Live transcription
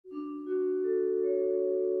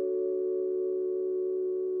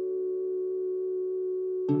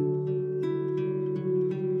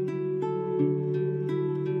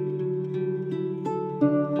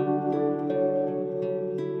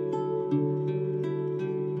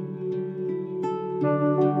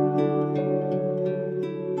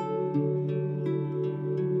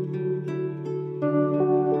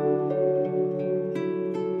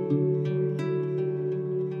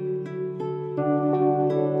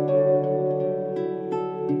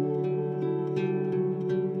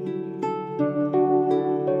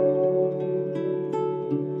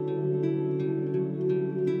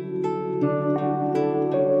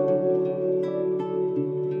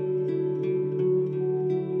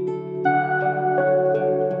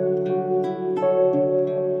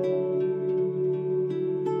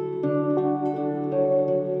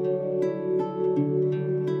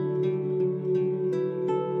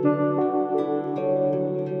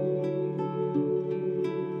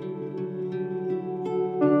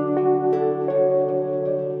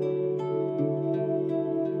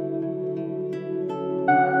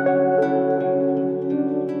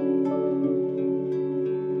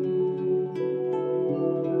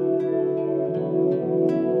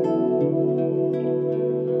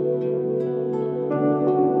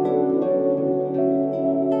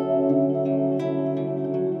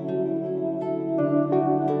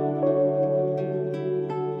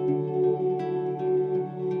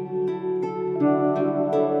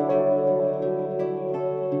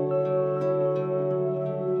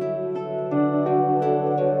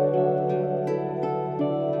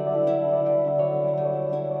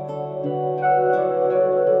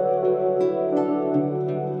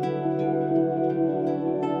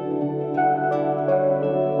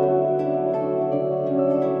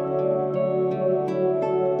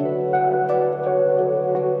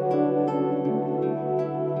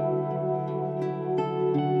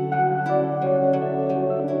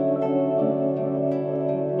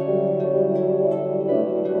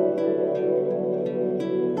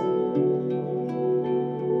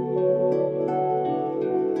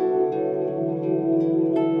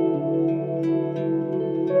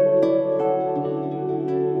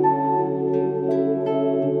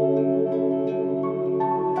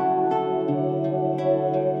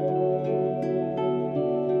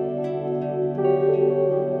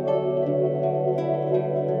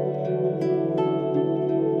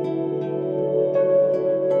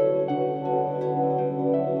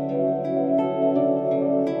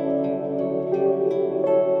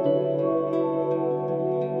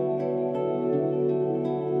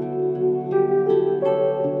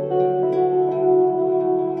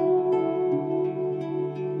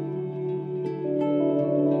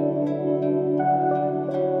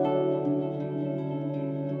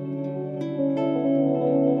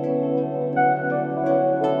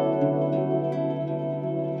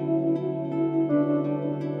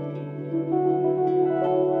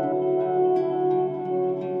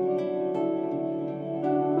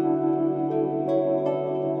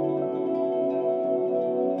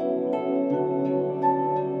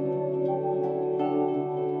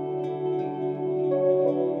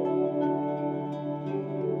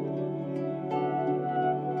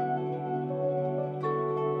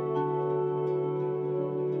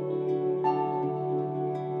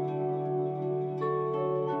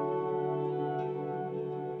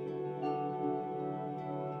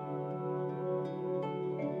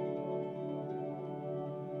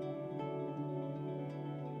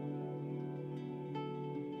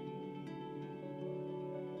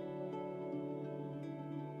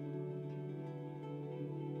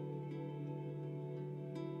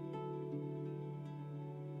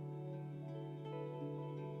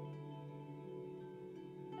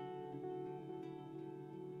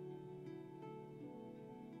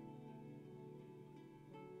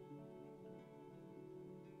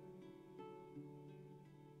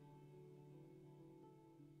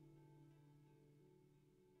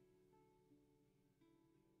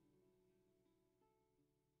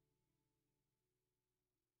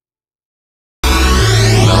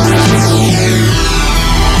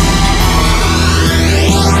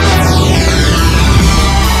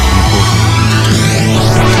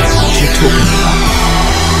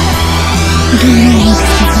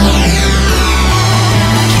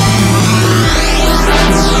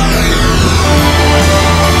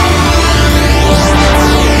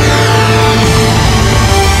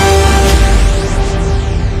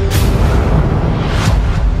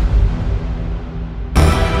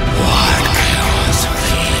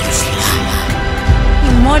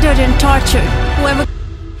Murdered and tortured. Whoever.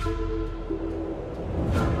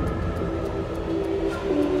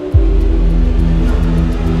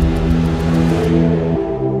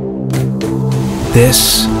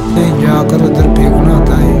 This जाकर उधर फेंकना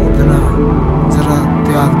था इतना जरा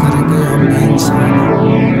त्याग करेंगे हम भी इंसान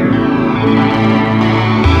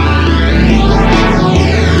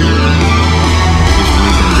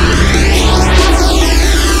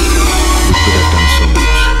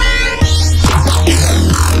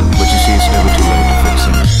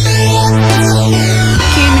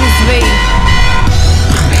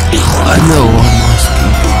I know I'm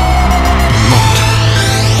asking not, but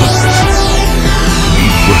be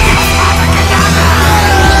brave.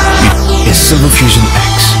 A Silver Fusion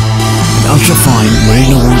X, an ultra-fine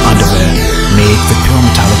merino-wool underwear made with pure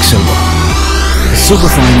metallic silver. The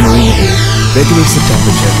super-fine merino wool regulates the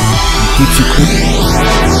temperature and keeps you cool.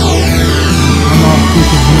 हम आपकी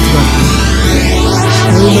खिदमत करते हैं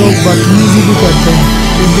कोई लोग बदतमीजी भी करते हैं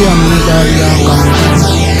फिर भी हमने कहा यहाँ काम करें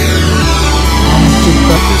हम चुप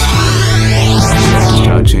कर To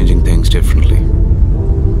start changing things differently.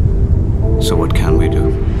 So what can we do?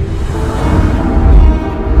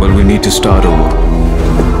 Well, we need to start over.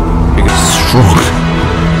 Because it's strong.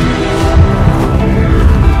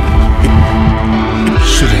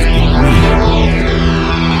 Should have been me.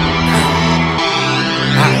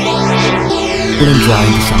 Good and dry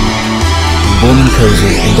in the summer, and warm and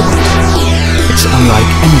cozy in the winter. It's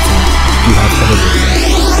unlike anything you have ever lived.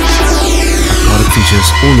 Product features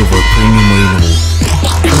all over premium merino wool.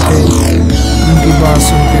 उनकी बात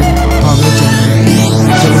सुनकर आगे चल रहे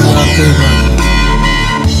चलो जाते हैं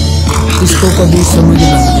इसको कभी समझ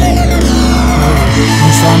लग जाएगी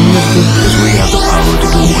इंसानियत की Because we have the power to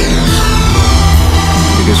do things.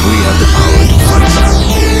 Because we have the power to fight back.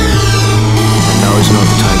 And now is not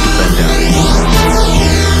the time to bend down.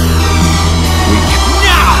 We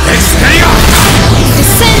now!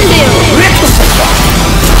 Descendio!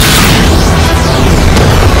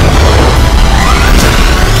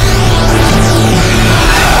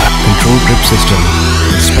 Control grip system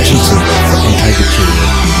with special silver for anti-bacterial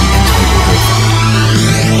and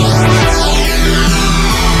anti-odor.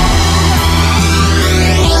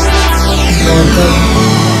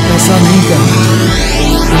 ऐसा नहीं करना चाहिए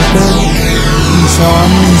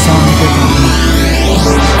इंसान के काम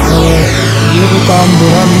और ये तो काम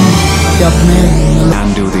बुरा नहीं कि अपने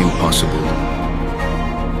Can do the impossible.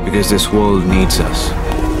 Because this world needs us.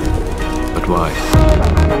 But why?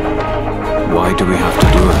 Why do we have to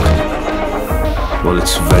do it? Well,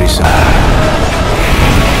 it's very simple.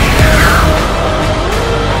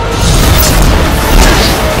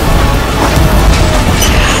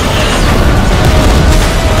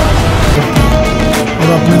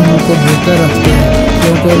 और अपने मुंह को बेहतर रखते हैं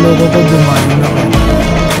क्योंकि लोगों को बीमारी न हो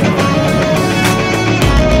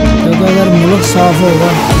क्योंकि अगर मुल्क साफ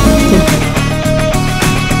होगा तो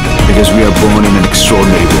Because we are born in an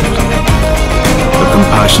extraordinary world. A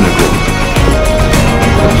compassionate world.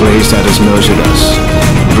 A place that has nurtured us,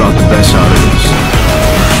 brought the best out of us.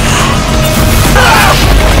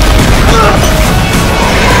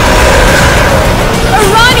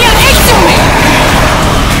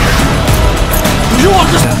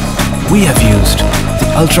 We have used the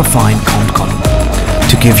ultra-fine count column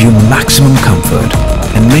to give you maximum comfort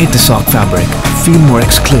and made the sock fabric feel more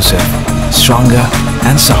exclusive, stronger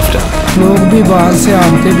and softer. लोग भी बाहर से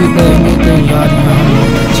आके भी कहेंगे कि यार यहाँ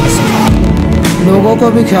बहुत अच्छी सी लोगों को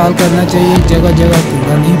भी ख्याल करना चाहिए जगह जगह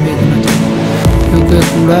कूड़ा नहीं फेंकना चाहिए क्योंकि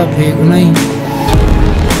कूड़ा फेंकना ही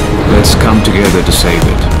Let's come together to save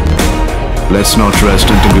it. Let's not rest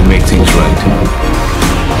until we make things right.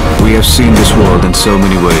 We have seen this world in so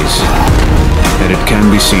many ways that it can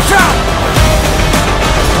be seen.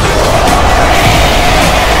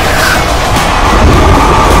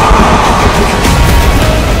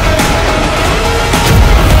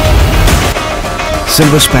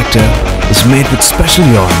 Silver Spectre is made with special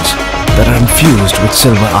yarns that are infused with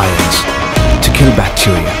silver ions to kill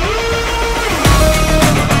bacteria.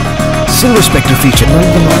 Silver Spectre feature.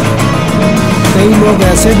 कई लोग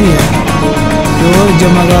ऐसे भी हैं जो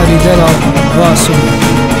जमादार इधर आओ बात सुनो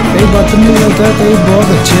कई बदतमीज होता है कई बहुत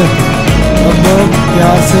अच्छे होते हैं और बहुत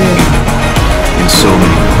प्यार से In so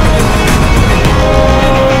many.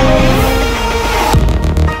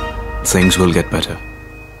 Things will get better.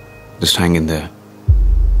 Just hang in there.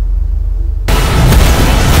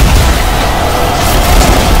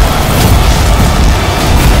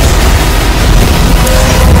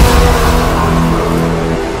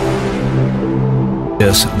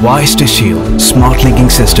 features wire-stitch shield, smart linking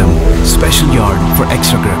system, special yard for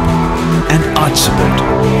extra grip, and arch support.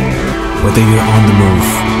 Whether you're on the move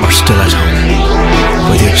or still at home,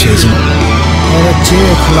 whether you're chasing और अच्छे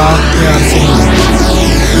अखलाक प्यार से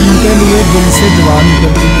उनके लिए दिल से दुआ नहीं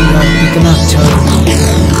करती कि यार कितना अच्छा है।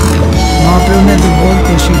 माँ पे ने तो बहुत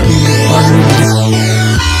कोशिश की और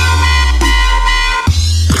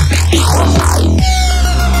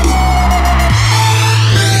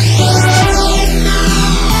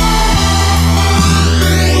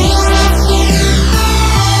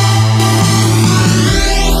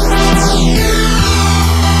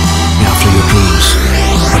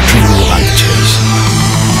dreaming about the chase.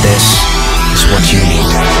 This is what you need.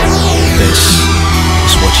 This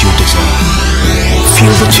is what you deserve.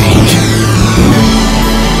 Feel the change.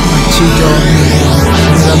 अच्छी जॉब मिली,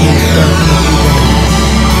 मेरा मुफ्ता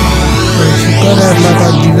तो शुक्र है अल्लाह का,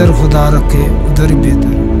 जिधर खुदा रखे उधर ही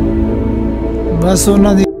बेहतर। बस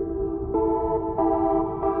उन्होंने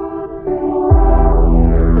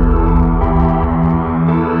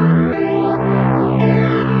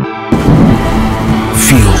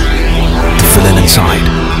feel the villain inside.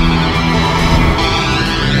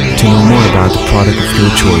 To know more about the product of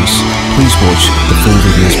your choice, please watch the full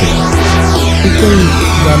videos below. कोई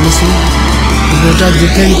गल सी बेटा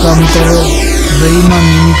जिथे भी काम करो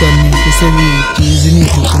बेईमानी नहीं करनी, किसी भी चीज़ नहीं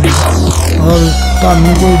चुकनी और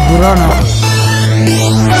तुहानू कोई बुरा ना हो।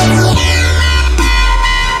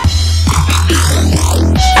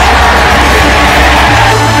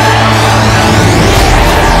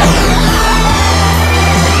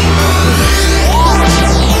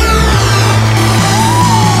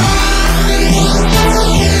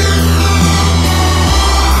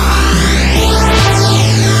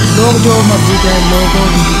 लोग जो मर्जी कहे, लोगों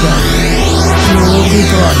की क्या लोगों की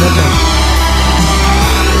तो आदत है।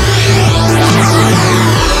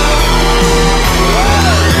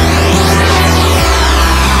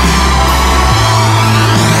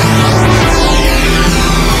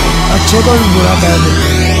 अच्छे को भी बुरा कह देते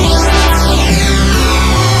हैं।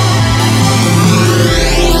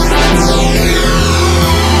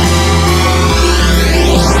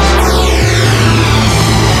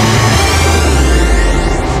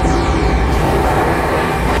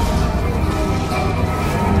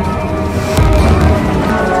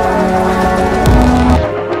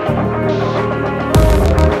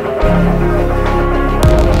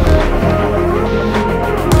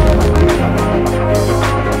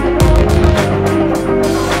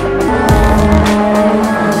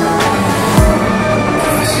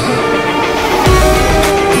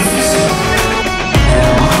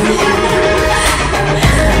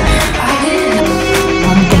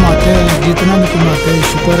 जितना भी कमाते हैं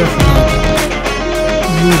शुक्र है खुदा का।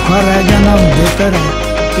 भूखा रह जाना बेहतर है,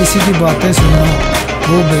 किसी की बातें सुनना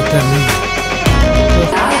वो बेहतर नहीं।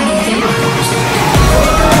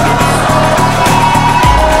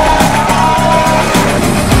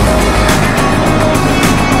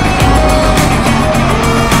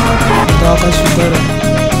 खुदा का शुक्र है,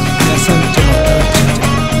 जैसा चलाता है अच्छा चलता।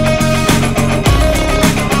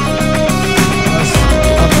 बस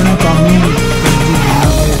अपने कानून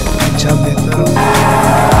अच्छा बेहतर हो।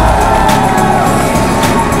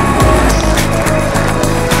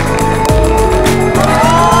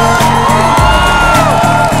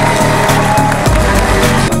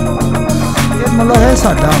 ये मतलब है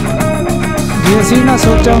साडा, जे असी ना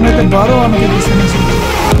सोचांगे तो बाहरों आके किसी ने सोचा।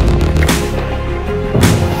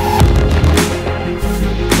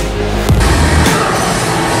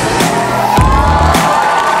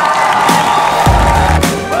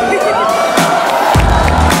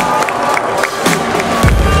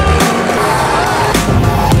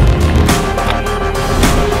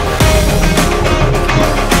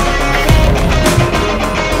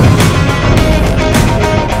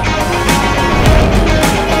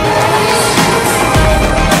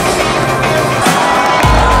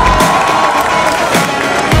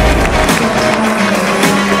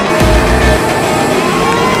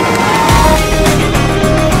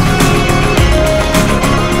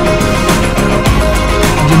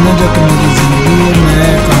 जब मेरी जिंदगी है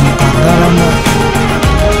मैं काम करता रहूँगा,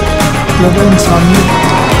 क्योंकि इंसानियत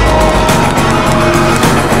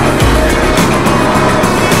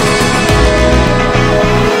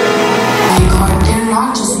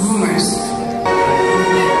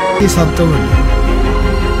सब तो बड़ी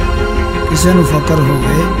किसी को फकर हो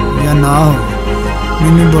गए या ना हो,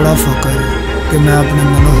 मैंने बड़ा फकर है कि मैं अपने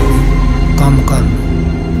मनों काम कर लूँ।